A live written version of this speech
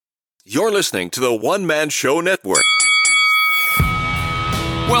You're listening to the One Man Show Network.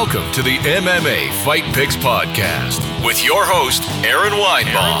 Welcome to the MMA Fight Picks Podcast with your host, Aaron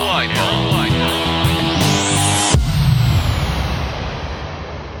Weinbaum.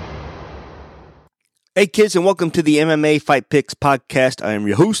 Hey kids, and welcome to the MMA Fight Picks Podcast. I am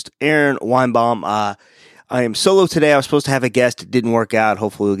your host, Aaron Weinbaum. I am solo today. I was supposed to have a guest. It didn't work out.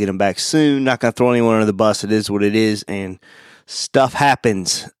 Hopefully we'll get him back soon. Not going to throw anyone under the bus. It is what it is, and stuff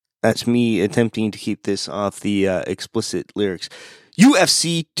happens. That's me attempting to keep this off the explicit lyrics.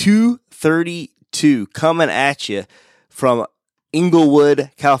 UFC 232 coming at you from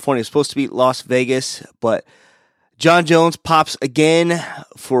Inglewood, California. It's supposed to be Las Vegas, but John Jones pops again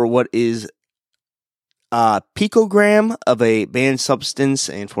for what is a picogram of a banned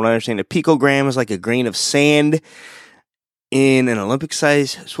substance. And from what I understand, a picogram is like a grain of sand in an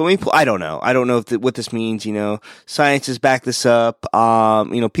Olympic-sized swimming pool. I don't know. I don't know what this means. You know, scientists back this up.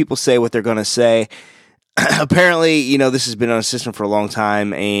 People say what they're going to say. Apparently, this has been on a system for a long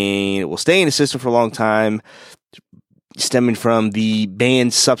time, and it will stay in the system for a long time, stemming from the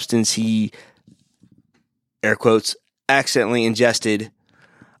banned substance he, air quotes, accidentally ingested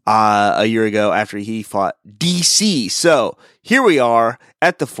a year ago after he fought DC. So here we are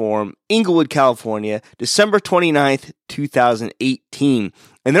at the Forum, Inglewood, California, December 29th, 2018.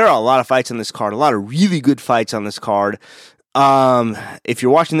 And there are a lot of fights on this card, a lot of really good fights on this card. If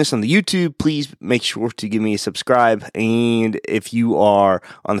you're watching this on the YouTube, please make sure to give me a subscribe. And if you are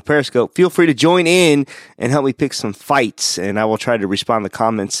on the Periscope, feel free to join in and help me pick some fights. And I will try to respond to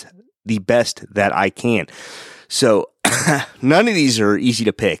comments the best that I can. So none of these are easy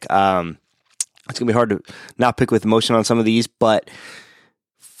to pick. It's going to be hard to not pick with emotion on some of these. But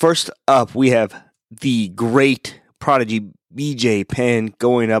first up, we have the great prodigy BJ Penn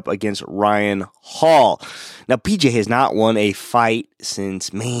going up against Ryan Hall. Now, BJ has not won a fight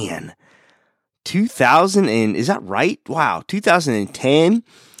since, 2000 and, is that right? Wow, 2010.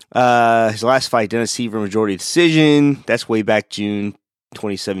 His last fight, Dennis Seaver, majority decision. That's way back June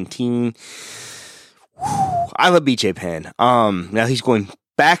 2017. I love BJ Penn. Now he's going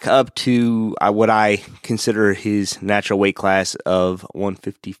back up to what I consider his natural weight class of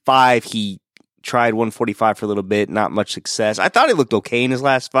 155. He tried 145 for a little bit, not much success. I thought he looked okay in his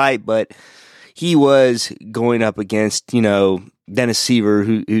last fight, but he was going up against, Dennis Seaver,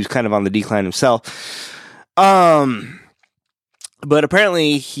 who's kind of on the decline himself. But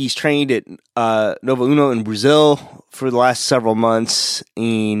apparently he's trained at Novo Uno in Brazil for the last several months,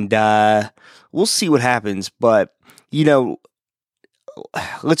 and we'll see what happens. But,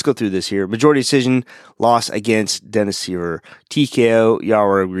 let's go through this here. Majority decision loss against Dennis Seaver. TKO,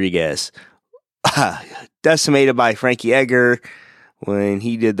 Yair Rodriguez. Decimated by Frankie Edgar when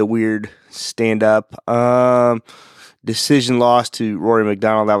he did the weird stand-up. Decision loss to Rory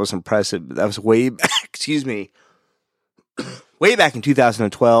McDonald. That was impressive. That was way back, way back in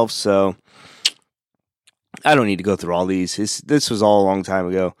 2012. So I don't need to go through all these. This was all a long time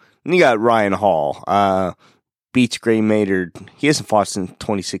ago. And you got Ryan Hall. Beats Gray Maynard. He hasn't fought since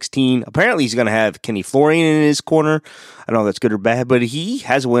 2016. Apparently, he's going to have Kenny Florian in his corner. I don't know if that's good or bad, but he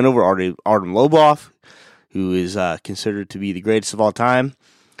has a win over Artem Lobov, who is considered to be the greatest of all time.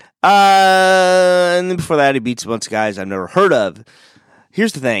 And then before that, he beats a bunch of guys I've never heard of.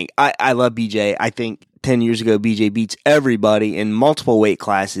 Here's the thing. I love BJ. I think 10 years ago, BJ beats everybody in multiple weight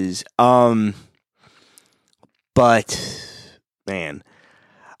classes. But, man,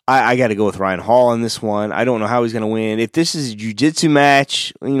 I got to go with Ryan Hall on this one. I don't know how he's going to win. If this is a jiu-jitsu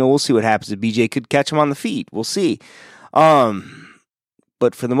match, we'll see what happens. If BJ could catch him on the feet, we'll see. But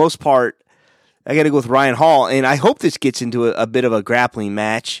for the most part, I got to go with Ryan Hall, and I hope this gets into a bit of a grappling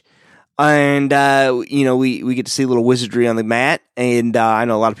match. And, we get to see a little wizardry on the mat, and I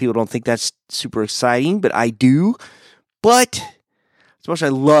know a lot of people don't think that's super exciting, but I do. But as much as I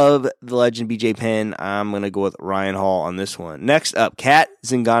love the legend BJ Penn, I'm going to go with Ryan Hall on this one. Next up, Kat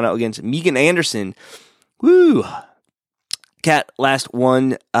Zingano against Megan Anderson. Woo! Kat last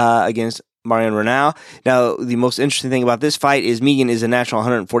won against Marion Renaud. Now, the most interesting thing about this fight is Megan is a natural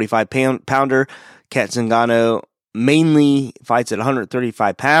 145-pounder. Kat Zingano mainly fights at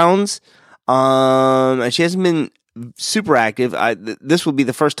 135 pounds. And she hasn't been super active. This will be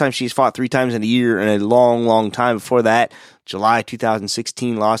the first time she's fought 3 times in a year in a long, long time. Before that, July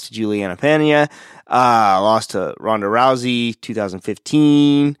 2016, lost to Juliana Pena, lost to Ronda Rousey,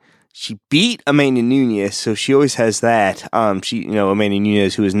 2015. She beat Amanda Nunes, so she always has that. Amanda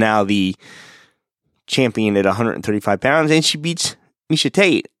Nunes, who is now the champion at 135 pounds, and she beats Miesha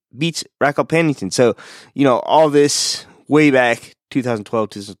Tate, beats Raquel Pennington. So, all this way back 2012,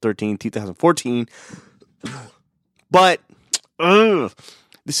 2013, 2014. But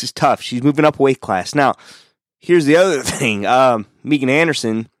this is tough. She's moving up weight class. Now, here's the other thing. Megan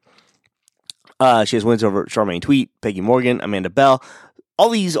Anderson, she has wins over Charmaine Tweet, Peggy Morgan, Amanda Bell. All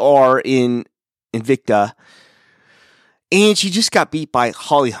these are in Invicta. And she just got beat by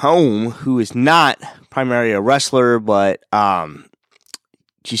Holly Holm, who is not primarily a wrestler, but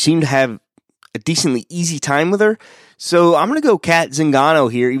she seemed to have a decently easy time with her. So I'm going to go Kat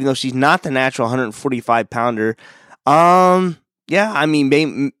Zingano here, even though she's not the natural 145-pounder. Yeah, I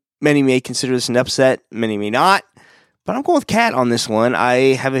mean, many may consider this an upset, many may not. But I'm going with Kat on this one.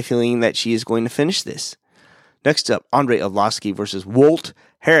 I have a feeling that she is going to finish this. Next up, Andre Arlovsky versus Walt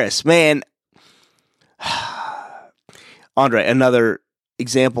Harris. Man, Andre, another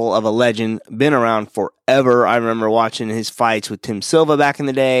example of a legend, been around forever. I remember watching his fights with Tim Silva back in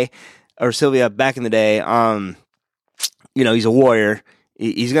the day, or Sylvia back in the day. He's a warrior.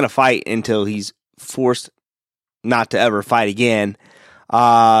 He's going to fight until he's forced not to ever fight again. 2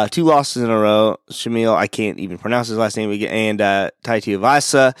 losses in a row. Shamil, I can't even pronounce his last name again, and Tai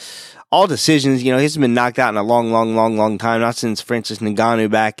Tuivasa. All decisions. He hasn't been knocked out in a long time, not since Francis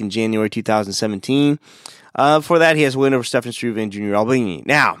Ngannou back in January 2017. Before that, he has a win over Stefan Struve and Junior Albini.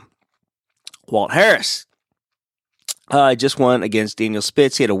 Now, Walt Harris just won against Daniel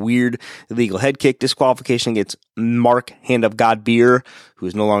Spitz. He had a weird illegal head kick disqualification against Mark Hand of God Beer, who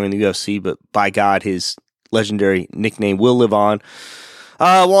is no longer in the UFC, but by God, his legendary nickname will live on.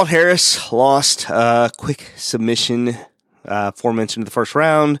 Walt Harris lost quick submission, 4 minutes into the first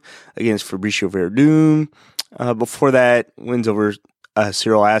round against Fabricio Verdun. Before that, wins over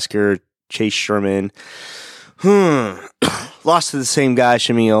Cyril Asker, Chase Sherman. Lost to the same guy,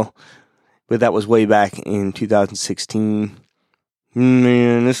 Shamil, but that was way back in 2016.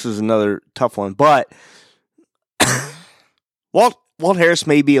 Man, this is another tough one. But Walt Harris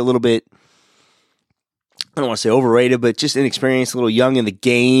may be a little bit, I don't want to say overrated, but just inexperienced, a little young in the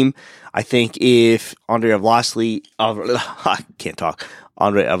game. I think if Andre Arlovsky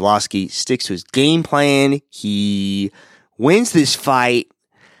sticks to his game plan, he wins this fight.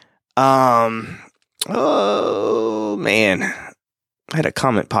 Oh, man. I had a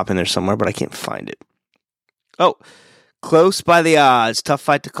comment pop in there somewhere, but I can't find it. Oh, close by the odds. Tough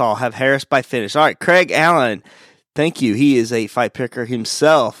fight to call. Have Harris by finish. All right, Craig Allen. Thank you. He is a fight picker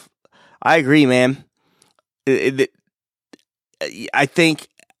himself. I agree, man. I think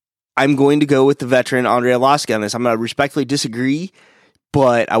I'm going to go with the veteran Andre Arlovsky on this. I'm going to respectfully disagree,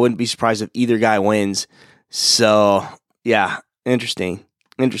 but I wouldn't be surprised if either guy wins. So, yeah, interesting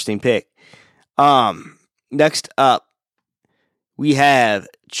pick. Next up, we have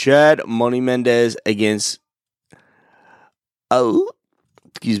Chad Money Mendez against,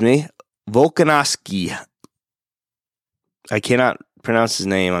 Volkanovski. I cannot pronounce his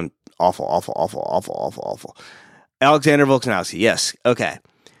name. I'm awful. Alexander Volkanovski. Yes. Okay.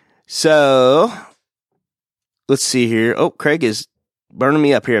 So, let's see here. Oh, Craig is burning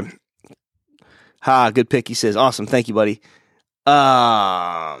me up here. Good pick, he says. Awesome. Thank you, buddy.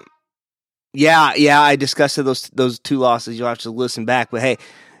 Yeah, I discussed those 2 losses. You'll have to listen back. But hey,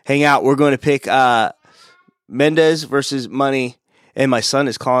 hang out. We're going to pick Mendez versus Money. And my son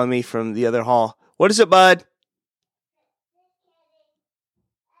is calling me from the other hall. What is it, bud?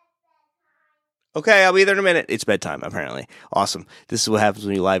 Okay, I'll be there in a minute. It's bedtime, apparently. Awesome. This is what happens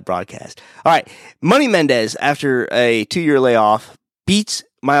when you live broadcast. All right. Money Mendez, after a 2-year layoff, beats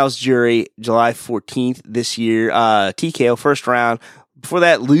Miles Jury July 14th this year. TKO first round. Before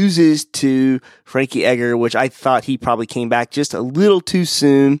that, loses to Frankie Edgar, which I thought he probably came back just a little too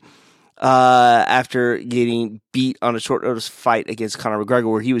soon after getting beat on a short notice fight against Conor McGregor,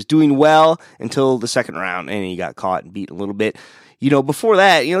 where he was doing well until the second round, and he got caught and beat a little bit. Before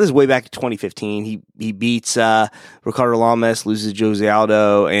that, this is way back in 2015. He beats Ricardo Lamas, loses Jose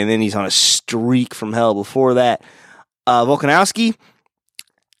Aldo, and then he's on a streak from hell. Before that, Volkanovski,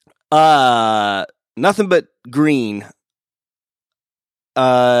 nothing but green,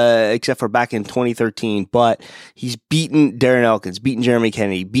 except for back in 2013. But he's beaten Darren Elkins, beaten Jeremy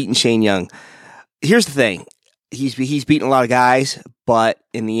Kennedy, beaten Shane Young. Here's the thing: he's beaten a lot of guys, but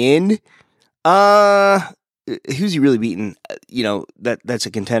in the end, who's he really beaten? That's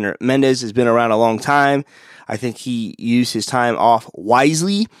a contender. Mendez has been around a long time. I think he used his time off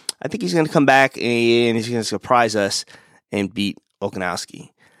wisely. I think he's going to come back and he's going to surprise us and beat Volkanovski.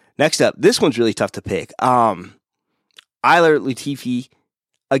 Next up, this one's really tough to pick. Ilir Latifi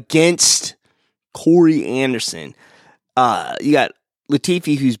against Corey Anderson. You got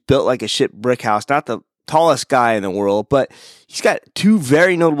Latifi, who's built like a shit brick house, not the tallest guy in the world, but he's got 2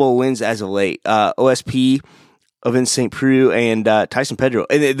 very notable wins as of late. OSP of Vince St. Preux and Tyson Pedro.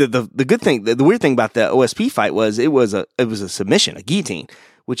 And the good thing, the weird thing about the OSP fight was it was a submission, a guillotine,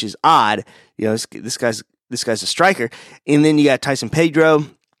 which is odd. This guy's a striker. And then you got Tyson Pedro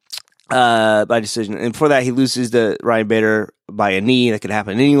by decision. And before that, he loses to Ryan Bader by a knee. That could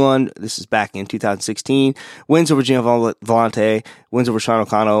happen to anyone. This is back in 2016. Wins over Gian Vellante. Wins over Sean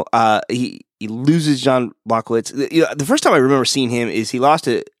O'Connell. He loses John Blachowicz. The first time I remember seeing him is he lost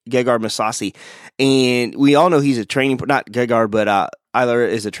to Gegard Mousasi. And we all know he's a training, not Gegard, but Eiler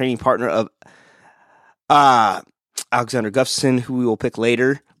is a training partner of Alexander Gustafsson, who we will pick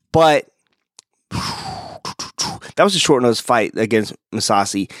later. But that was a short-nosed fight against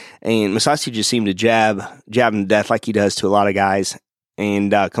Mousasi, and Mousasi just seemed to jab him to death like he does to a lot of guys,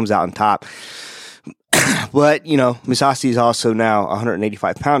 and comes out on top. But, Mousasi is also now a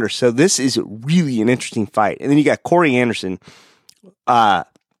 185-pounder, so this is really an interesting fight. And then you got Corey Anderson.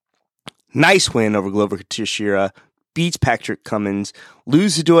 Nice win over Glover Teixeira, beats Patrick Cummins,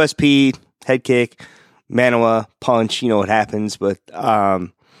 loses to OSP, head kick, Manoa, punch, what happens, but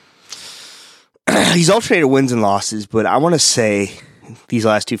he's alternated wins and losses, but I want to say these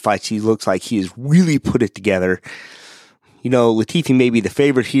last two fights, he looks like he has really put it together. Latifi may be the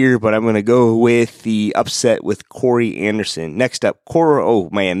favorite here, but I'm going to go with the upset with Corey Anderson. Next up,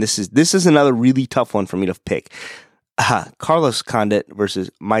 this is another really tough one for me to pick. Carlos Condit versus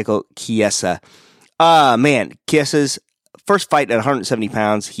Michael Chiesa. Chiesa's first fight at 170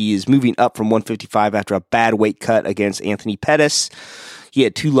 pounds. He is moving up from 155 after a bad weight cut against Anthony Pettis. He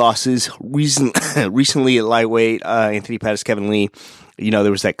had 2 losses recently at lightweight. Anthony Pettis, Kevin Lee.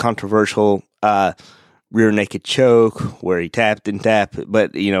 There was that controversial rear naked choke where he didn't tap,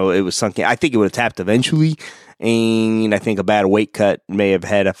 but it was something. I think it would have tapped eventually, and I think a bad weight cut may have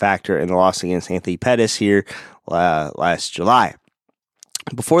had a factor in the loss against Anthony Pettis here last July.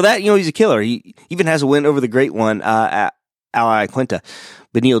 Before that, he's a killer. He even has a win over the great one, Ali Quinta,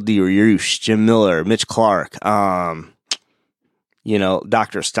 Benil Dariush, Jim Miller, Mitch Clark.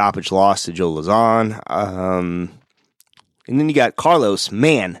 Dr. Stoppage lost to Joe Lazan. And then you got Carlos.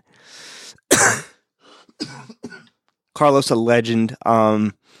 Carlos, a legend,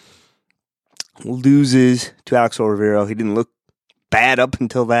 loses to Alex Oliveira. He didn't look bad up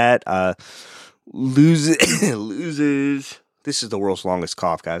until that. Loses. This is the world's longest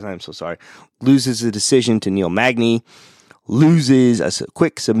cough, guys. I am so sorry. Loses a decision to Neil Magny. Loses a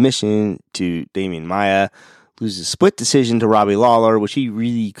quick submission to Damian Maia. Loses a split decision to Robbie Lawler, which he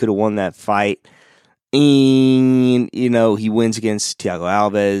really could have won that fight. And, he wins against Thiago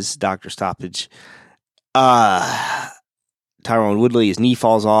Alves, Dr. Stoppage. Tyron Woodley, his knee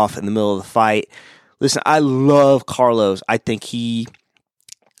falls off in the middle of the fight. Listen, I love Carlos. I think he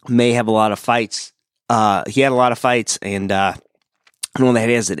may have a lot of fights. He had a lot of fights, and I don't know that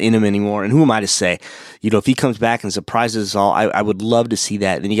he has it in him anymore. And who am I to say? If he comes back and surprises us all, I would love to see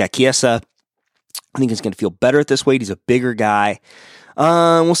that. Then you got Chiesa. I think he's going to feel better at this weight. He's a bigger guy.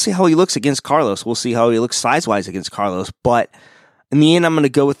 We'll see how he looks against Carlos. We'll see how he looks size-wise against Carlos. But in the end, I'm going to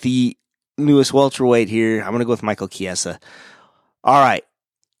go with the newest welterweight here. I'm going to go with Michael Chiesa. All right.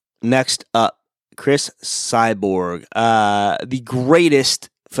 Next up, Chris Cyborg, the greatest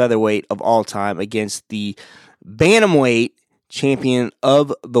featherweight of all time, against the bantamweight champion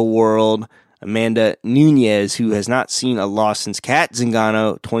of the world, Amanda Nunes, who has not seen a loss since Kat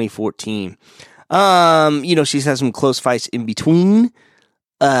Zingano 2014. She's had some close fights in between,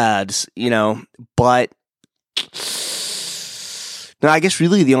 but no, I guess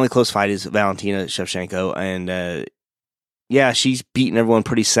really the only close fight is Valentina Shevchenko, and she's beaten everyone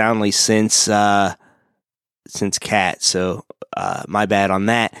pretty soundly since Kat, so my bad on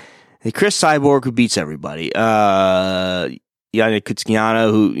that. And Chris Cyborg, who beats everybody. Yana Kutsiana,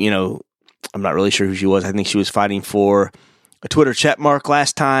 who, I'm not really sure who she was. I think she was fighting for a Twitter chat mark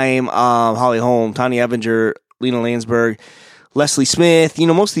last time. Holly Holm, Tanya Evinger, Lena Landsberg, Leslie Smith.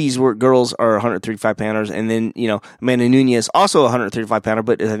 Most of these girls are 135 pounders. And then, Amanda Nunes, also a 135 pounder,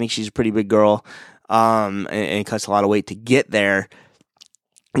 but I think she's a pretty big girl, and cuts a lot of weight to get there.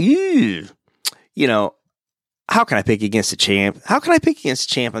 How can I pick against a champ? How can I pick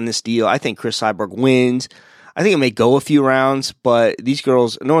against a champ on this deal? I think Chris Cyborg wins. I think it may go a few rounds, but these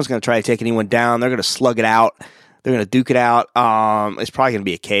girls, no one's going to try to take anyone down. They're going to slug it out. They're going to duke it out. It's probably going to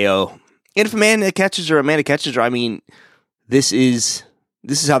be a KO. And if Amanda catches her, I mean, this is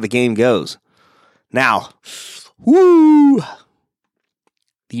how the game goes. Now, the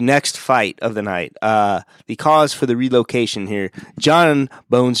next fight of the night, the cause for the relocation here, John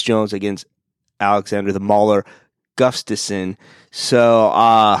Bones Jones against Alexander the Mauler Gustafsson.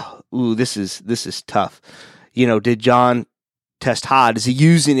 So, this is tough. Did John test hot? Is he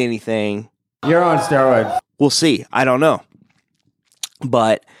using anything? You're on steroids. We'll see. I don't know.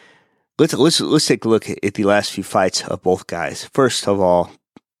 But let's take a look at the last few fights of both guys. First of all,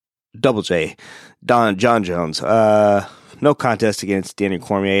 Double J, John Jones. No contest against Daniel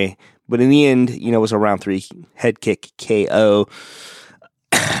Cormier, but in the end, it was a round 3 head kick KO.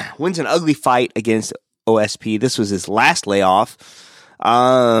 Wins an ugly fight against OSP. This was his last layoff.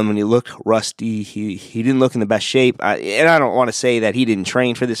 When he looked rusty, he didn't look in the best shape. And I don't want to say that he didn't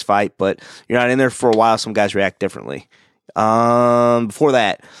train for this fight, but you're not in there for a while. Some guys react differently. Before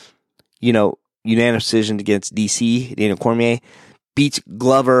that, unanimous decision against DC, Daniel Cormier. Beats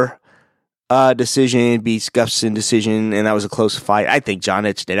Glover decision, beats Gustafsson decision, and that was a close fight. I think John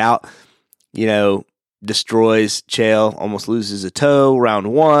edged it out. Destroys Chael, almost loses a toe.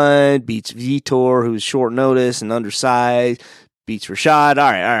 Round 1, beats Vitor, who's short notice and undersized. Beats Rashad.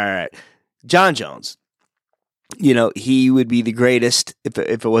 All right. John Jones, he would be the greatest if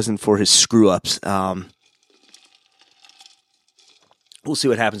it wasn't for his screw-ups. We'll see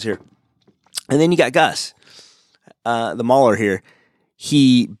what happens here. And then you got Gus, the Mauler here.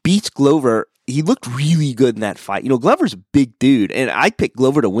 He beats Glover. He looked really good in that fight. Glover's a big dude, and I picked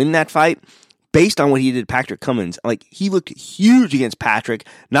Glover to win that fight based on what he did to Patrick Cummins. He looked huge against Patrick,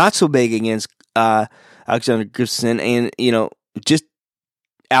 not so big against Alexander Gustafsson, and, just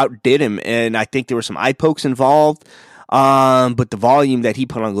outdid him. And I think there were some eye pokes involved, but the volume that he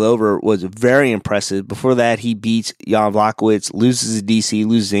put on Glover was very impressive. Before that, he beats Jan Blachowicz, loses to DC,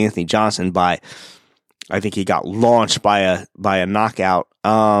 loses to Anthony Johnson by, I think he got launched by a knockout.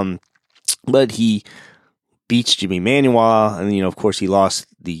 But he beats Jimmy Manuel, and of course he lost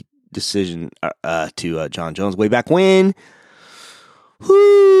the decision to John Jones way back when.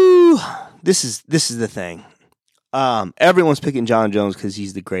 Whoo! This is the thing. Everyone's picking John Jones because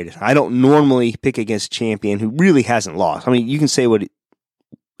he's the greatest. I don't normally pick against a champion who really hasn't lost. I mean, you can say what,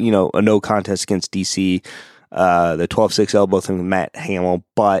 a no contest against DC, the 12-6 elbow thing with Matt Hamill,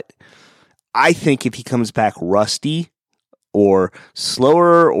 but I think if he comes back rusty or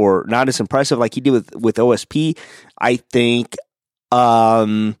slower or not as impressive like he did with OSP, I think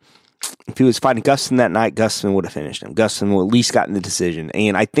if he was fighting Gustafsson that night, Gustafsson would have finished him. Gustafsson would at least gotten the decision.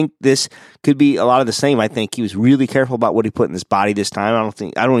 And I think this could be a lot of the same. I think he was really careful about what he put in his body this time.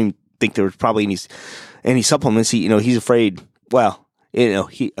 I don't even think there was probably any supplements. He's afraid. Well,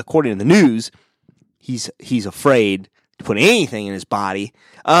 he, according to the news, he's afraid to put anything in his body.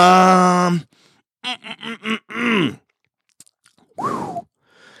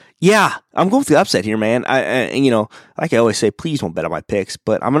 Yeah, I'm going with the upset here, man. Like I always say, please don't bet on my picks,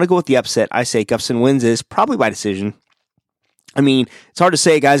 but I'm going to go with the upset. I say Gustafsson wins this, probably by decision. I mean, it's hard to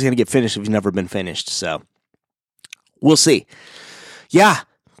say a guy's going to get finished if he's never been finished, so we'll see. Yeah,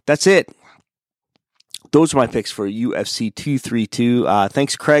 that's it. Those are my picks for UFC 232.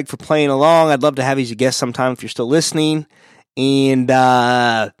 Thanks, Craig, for playing along. I'd love to have you as a guest sometime if you're still listening. And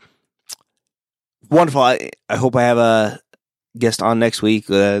wonderful. I hope I have a guest on next week.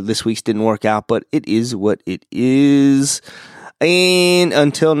 This week's didn't work out, but it is what it is. And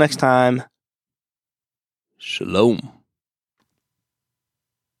until next time, shalom.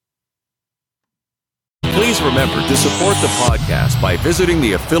 Please remember to support the podcast by visiting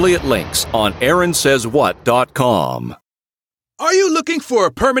the affiliate links on AaronSaysWhat.com. Are you looking for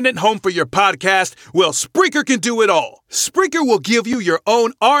a permanent home for your podcast? Well, Spreaker can do it all. Spreaker will give you your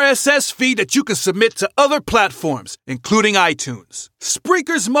own RSS feed that you can submit to other platforms, including iTunes.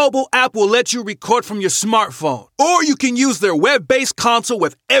 Spreaker's mobile app will let you record from your smartphone, or you can use their web-based console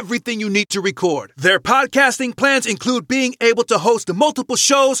with everything you need to record. Their podcasting plans include being able to host multiple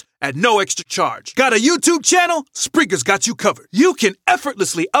shows at no extra charge. Got a YouTube channel? Spreaker's got you covered. You can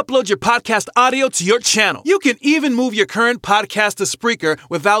effortlessly upload your podcast audio to your channel. You can even move your current podcast to Spreaker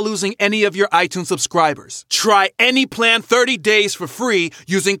without losing any of your iTunes subscribers. Try any plan 30 days for free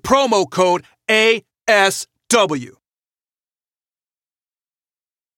using promo code ASW.